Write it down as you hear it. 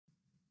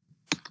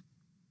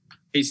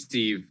Hey,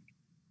 Steve.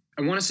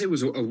 I want to say it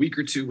was a week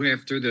or two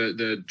after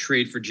the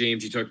trade for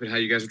James. You talked about how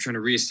you guys are trying to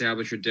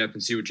reestablish your depth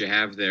and see what you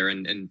have there.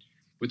 And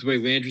with the way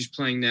Landry's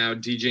playing now,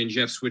 DJ and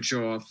Jeff switch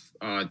off,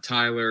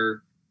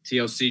 Tyler,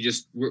 TLC,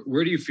 just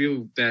where do you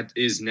feel that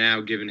is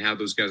now, given how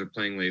those guys are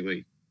playing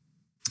lately?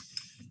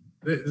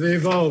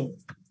 They've all,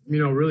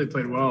 really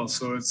played well.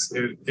 So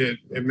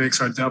it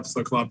makes our depth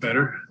look a lot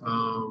better.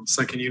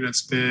 Second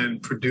unit's been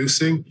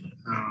producing.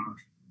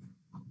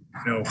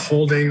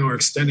 Holding or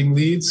extending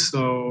leads.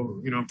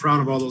 So, I'm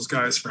proud of all those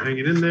guys for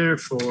hanging in there,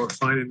 for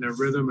finding their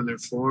rhythm and their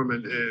form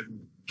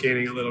and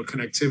gaining a little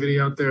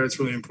connectivity out there. It's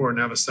really important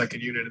to have a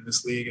second unit in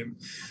this league, and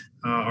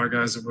our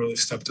guys have really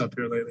stepped up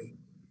here lately.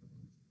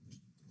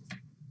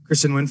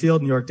 Christian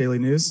Winfield, New York Daily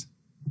News.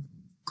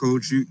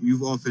 Coach,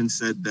 you've often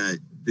said that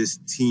this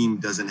team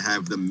doesn't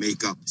have the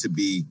makeup to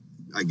be,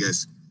 I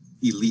guess,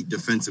 elite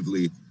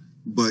defensively.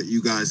 But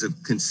you guys have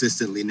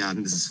consistently now,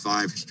 and this is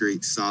 5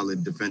 straight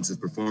solid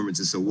defensive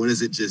performances. So what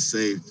does it just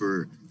say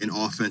for an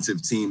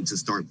offensive team to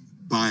start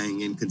buying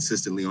in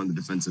consistently on the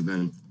defensive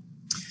end?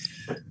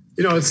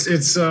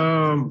 It's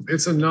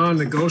a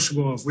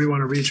non-negotiable if we want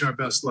to reach our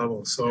best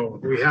level. So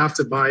we have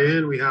to buy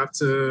in. We have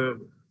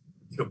to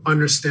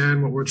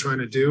understand what we're trying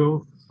to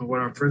do, what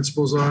our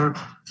principles are,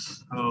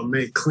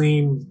 make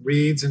clean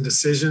reads and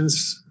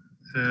decisions,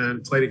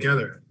 and play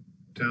together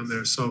down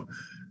there. So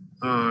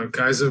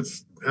guys have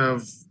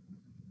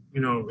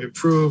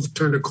improved,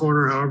 turned a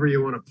corner, however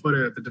you want to put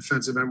it, at the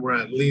defensive end, where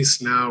at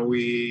least now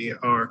we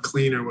are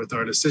cleaner with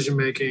our decision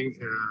making,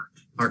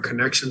 our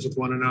connections with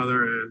one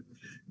another,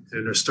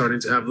 and are starting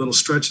to have little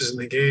stretches in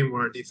the game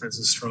where our defense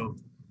is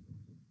strong.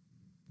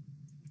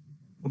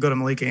 We'll go to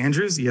Malika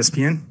Andrews,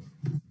 ESPN.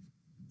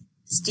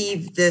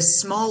 Steve, the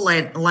small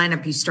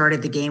lineup you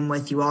started the game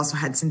with, you also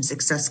had some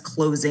success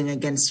closing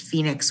against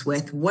Phoenix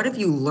with. What have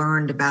you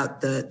learned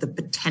about the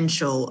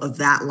potential of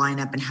that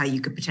lineup and how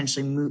you could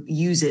potentially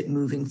use it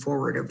moving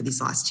forward over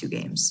these last 2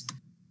 games?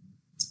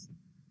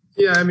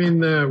 Yeah, I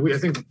mean, I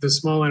think the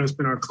small lineup has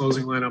been our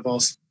closing lineup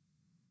also.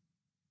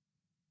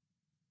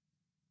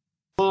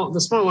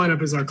 The small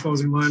lineup is our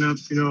closing lineup.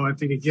 I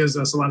think it gives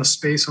us a lot of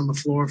space on the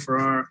floor for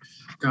our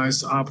guys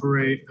to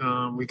operate.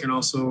 We can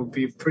also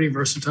be pretty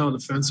versatile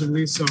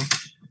defensively. So,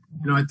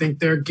 I think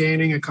they're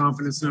gaining a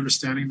confidence and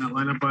understanding that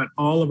lineup, but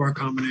all of our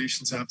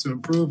combinations have to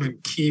improve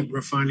and keep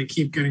refining,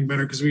 keep getting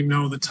better, because we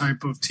know the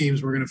type of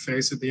teams we're going to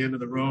face at the end of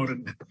the road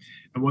and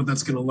what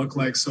that's going to look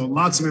like. So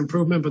lots of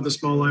improvement, but the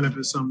small lineup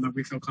is something that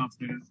we feel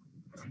confident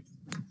in.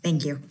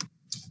 Thank you.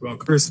 You're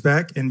welcome. Chris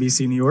Beck,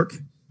 NBC New York.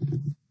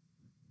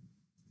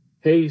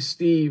 Hey,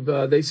 Steve,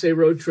 they say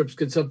road trips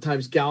can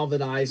sometimes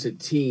galvanize a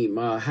team.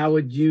 How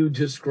would you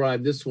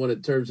describe this one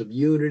in terms of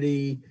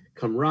unity,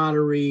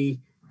 camaraderie,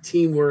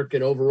 teamwork,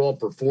 and overall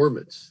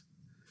performance?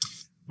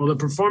 Well, the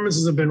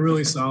performances have been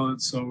really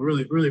solid. So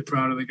really, really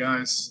proud of the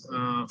guys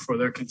for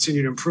their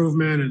continued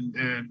improvement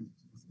and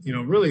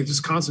really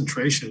just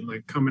concentration,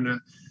 like coming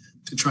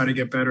to try to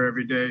get better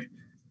every day.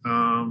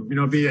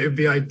 It'd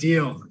be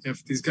ideal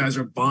if these guys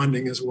are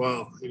bonding as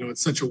well.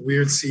 It's such a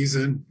weird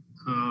season.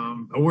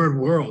 A weird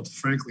world,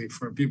 frankly,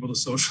 for people to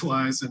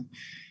socialize. And,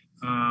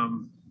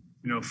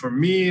 for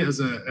me as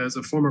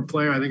a former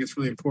player, I think it's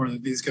really important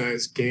that these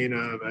guys gain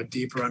a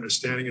deeper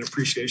understanding and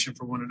appreciation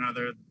for one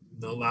another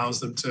that allows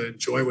them to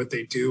enjoy what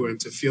they do and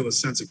to feel a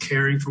sense of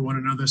caring for one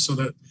another, so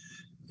that,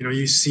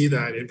 you see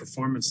that in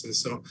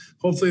performances. So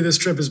hopefully this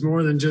trip is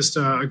more than just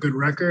a good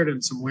record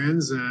and some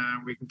wins,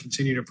 and we can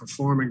continue to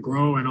perform and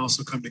grow and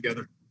also come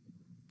together.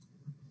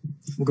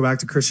 We'll go back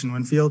to Christian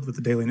Winfield with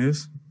the Daily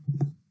News.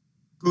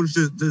 Coach,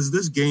 does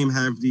this game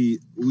have the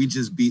we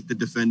just beat the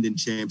defending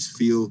champs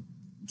feel,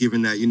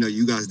 given that,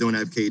 you guys don't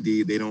have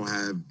KD, they don't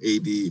have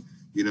AD,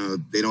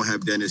 they don't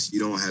have Dennis, you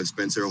don't have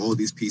Spencer, all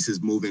these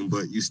pieces moving,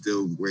 but you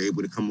still were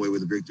able to come away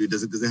with a victory?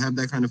 Does it have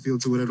that kind of feel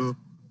to it at all?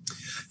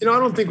 I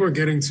don't think we're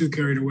getting too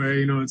carried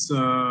away. It's,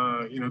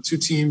 2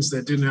 teams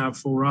that didn't have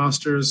full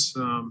rosters.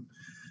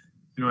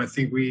 I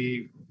think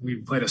we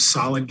played a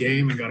solid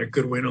game and got a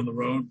good win on the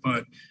road,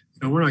 but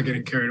we're not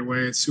getting carried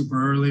away. It's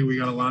super early. We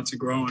got a lot to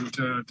grow and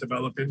to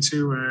develop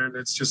into, and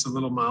it's just a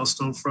little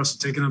milestone for us to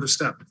take another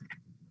step.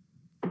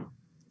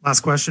 Last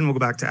question. We'll go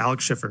back to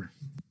Alex Schiffer.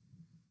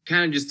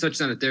 Kind of just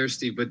touched on it there,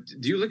 Steve, but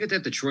do you look at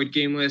that Detroit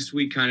game last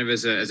week kind of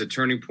as a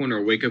turning point or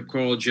a wake-up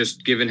call,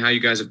 just given how you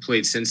guys have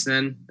played since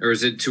then? Or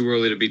is it too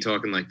early to be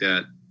talking like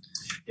that?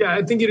 Yeah,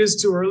 I think it is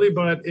too early,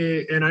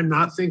 and I'm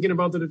not thinking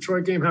about the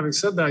Detroit game. Having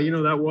said that,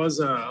 that was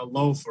a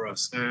low for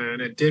us,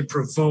 and it did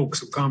provoke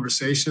some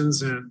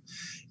conversations and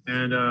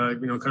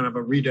kind of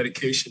a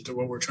rededication to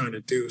what we're trying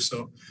to do.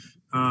 So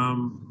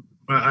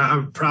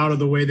I'm proud of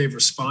the way they've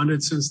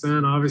responded since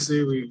then.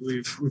 Obviously,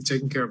 we've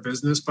taken care of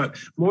business, but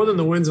more than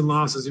the wins and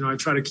losses, I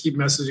try to keep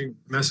messaging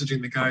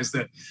the guys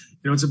that,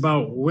 it's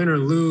about win or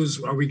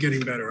lose. Are we getting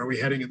better? Are we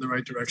heading in the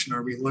right direction?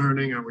 Are we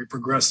learning? Are we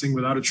progressing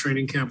without a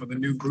training camp with a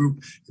new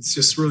group? It's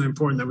just really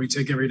important that we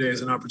take every day as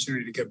an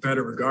opportunity to get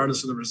better,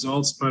 regardless of the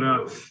results. But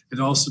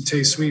it also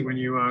tastes sweet when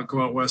you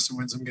go out west and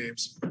win some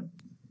games.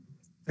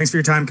 Thanks for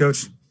your time,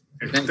 Coach.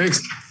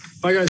 Thanks. Bye, guys.